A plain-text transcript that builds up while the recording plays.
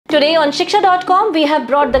Today on shiksha.com, we have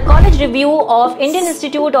brought the college review of Indian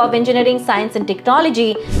Institute of Engineering, Science and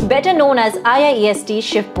Technology, better known as IIEST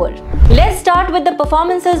Shibpur. Let's start with the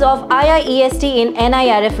performances of IIEST in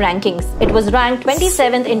NIRF rankings. It was ranked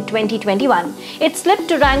 27th in 2021. It slipped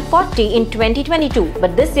to rank 40 in 2022,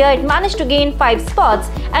 but this year it managed to gain 5 spots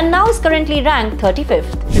and now is currently ranked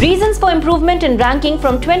 35th. Reasons for improvement in ranking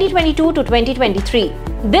from 2022 to 2023.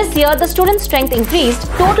 This year, the student strength increased,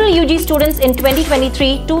 total UG students in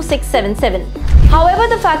 2023 to 677. However,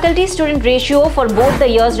 the faculty-student ratio for both the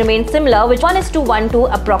years remained similar, which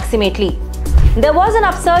 1:1:2 approximately. There was an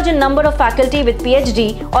upsurge in number of faculty with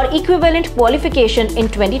Ph.D. or equivalent qualification in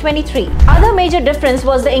 2023. Other major difference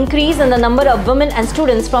was the increase in the number of women and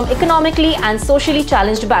students from economically and socially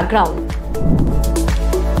challenged background.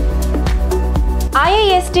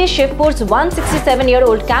 IIEST Shibpur's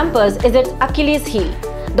 167-year-old campus is its Achilles heel.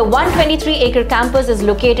 The 123-acre campus is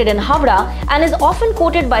located in Howrah and is often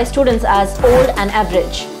quoted by students as old and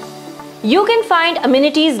average. You can find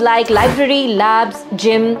amenities like library, labs,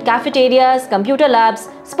 gym, cafeterias, computer labs,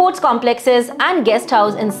 sports complexes and guest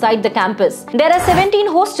house inside the campus. There are 17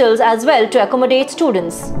 hostels as well to accommodate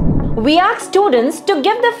students. We asked students to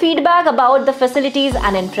give the feedback about the facilities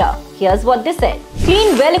and infra. Here's what they said.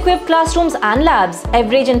 Clean, well-equipped classrooms and labs.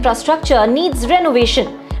 Average infrastructure needs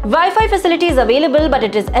renovation. Wi-Fi facility is available, but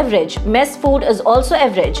it is average. Mess food is also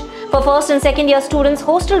average. For first and second year students,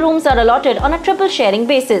 hostel rooms are allotted on a triple sharing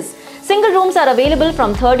basis. Single rooms are available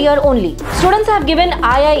from third year only. Students have given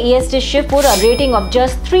IIEST Shibpur a rating of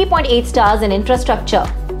just 3.8 stars in infrastructure.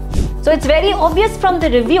 So it's very obvious from the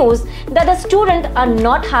reviews that the students are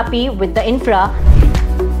not happy with the infra.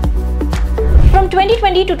 From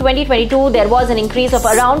 2020 to 2022, there was an increase of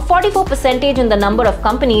around 44% in the number of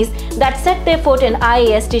companies that set their foot in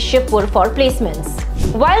IIEST Shibpur for placements.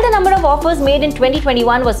 While the number of offers made in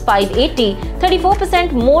 2021 was 580,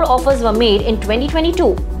 34% more offers were made in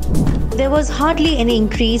 2022. There was hardly any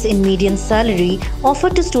increase in median salary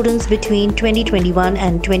offered to students between 2021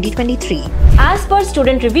 and 2023. As per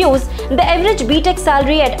student reviews, the average B.Tech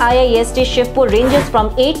salary at IIEST Shibpur ranges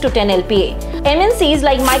from 8 to 10 LPA. MNCs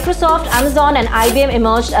like Microsoft, Amazon and IBM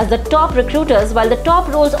emerged as the top recruiters, while the top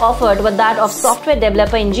roles offered were that of software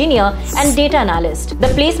developer engineer and data analyst. The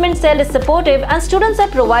placement cell is supportive and students are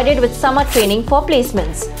provided with summer training for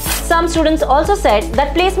placements. Some students also said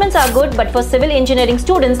that placements are good, but for civil engineering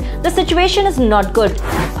students, the situation is not good.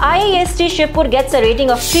 IIEST Shibpur gets a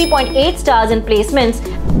rating of 3.8 stars in placements.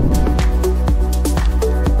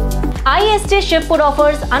 IIEST Shibpur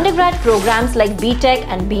offers undergrad programs like B.Tech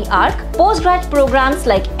and B.Arch, postgrad programs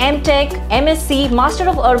like M.Tech, MSc, Master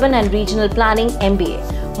of Urban and Regional Planning, MBA.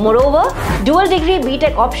 Moreover, dual degree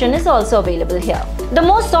B.Tech option is also available here. The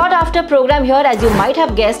most sought after program here, as you might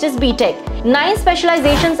have guessed, is B.Tech. 9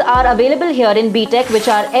 specializations are available here in B.Tech, which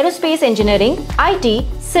are Aerospace Engineering, IT,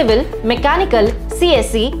 Civil, Mechanical,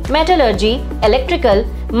 CSE, Metallurgy, Electrical,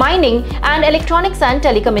 Mining and Electronics and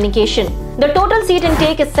Telecommunication. The total seat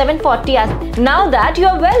intake is 740. Now that you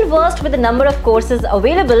are well versed with the number of courses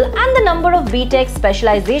available and the number of B.Tech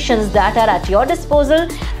specializations that are at your disposal,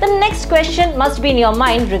 the next question must be in your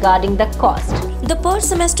mind regarding the cost. The per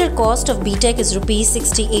semester cost of B.Tech is Rs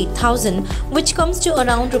 68,000, which comes to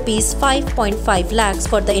around Rs 5.5 lakhs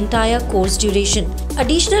for the entire course duration.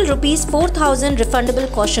 Additional Rs 4,000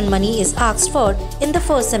 refundable caution money is asked for in the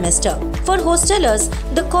first semester. For hostelers,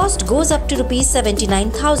 the cost goes up to Rs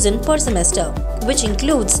 79,000 per semester, which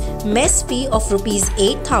includes mess fee of Rs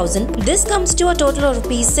 8,000. This comes to a total of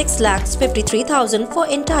Rs 6,53,000 for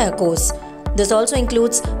entire course. This also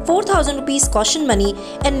includes 4,000 rupees caution money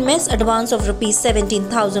and mess advance of Rs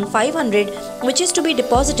 17,500, which is to be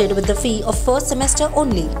deposited with the fee of first semester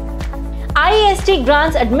only. IIEST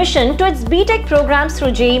grants admission to its B.Tech programs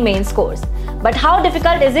through JEE main scores. But how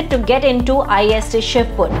difficult is it to get into IIEST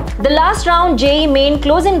Shibpur? The last round JEE main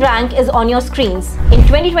closing rank is on your screens. In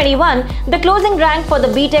 2021, the closing rank for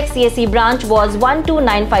the B.Tech CSE branch was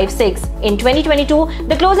 12956. In 2022,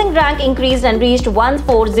 the closing rank increased and reached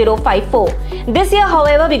 14054. This year,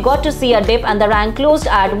 however, we got to see a dip and the rank closed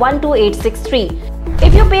at 12863.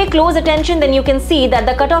 If you pay close attention, then you can see that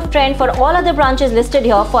the cutoff trend for all other branches listed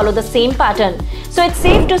here follow the same pattern. So it's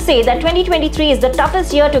safe to say that 2023 is the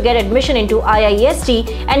toughest year to get admission into IIEST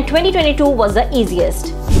and 2022 was the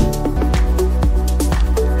easiest.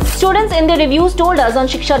 Students in their reviews told us on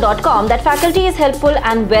shiksha.com that faculty is helpful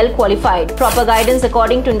and well qualified. Proper guidance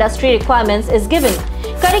according to industry requirements is given.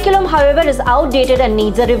 Curriculum, however, is outdated and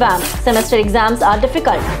needs a revamp. Semester exams are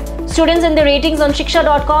difficult. Students in the ratings on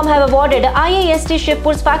shiksha.com have awarded IIEST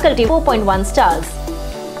Shibpur's faculty 4.1 stars.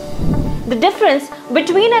 The difference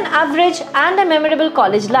between an average and a memorable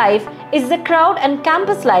college life is the crowd and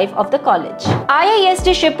campus life of the college.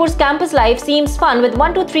 IIEST Shibpur's campus life seems fun with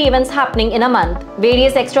 1 to 3 events happening in a month.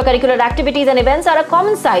 Various extracurricular activities and events are a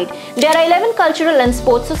common sight. There are 11 cultural and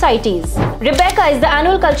sports societies. Rebecca is the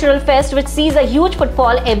annual cultural fest which sees a huge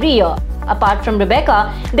footfall every year. Apart from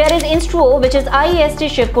Rebecca, there is Instruo, which is IIEST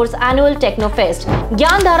Shibpur's annual Techno Fest,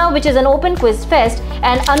 Gyandhara, which is an open quiz fest,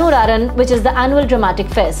 and Anuraran, which is the annual dramatic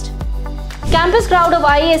fest. Campus crowd of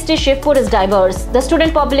IIEST Shibpur is diverse. The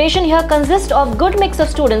student population here consists of good mix of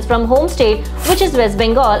students from home state, which is West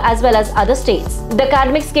Bengal, as well as other states. The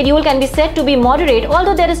academic schedule can be said to be moderate,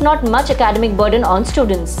 although there is not much academic burden on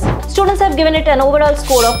students. Students have given it an overall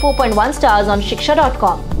score of 4.1 stars on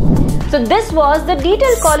shiksha.com. So this was the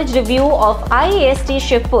detailed college review of IIEST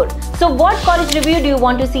Shibpur. So what college review do you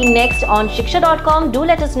want to see next on shiksha.com? Do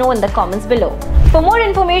let us know in the comments below. For more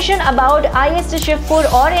information about IIEST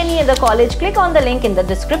Shibpur or any other college, click on the link in the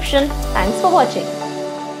description. Thanks for watching.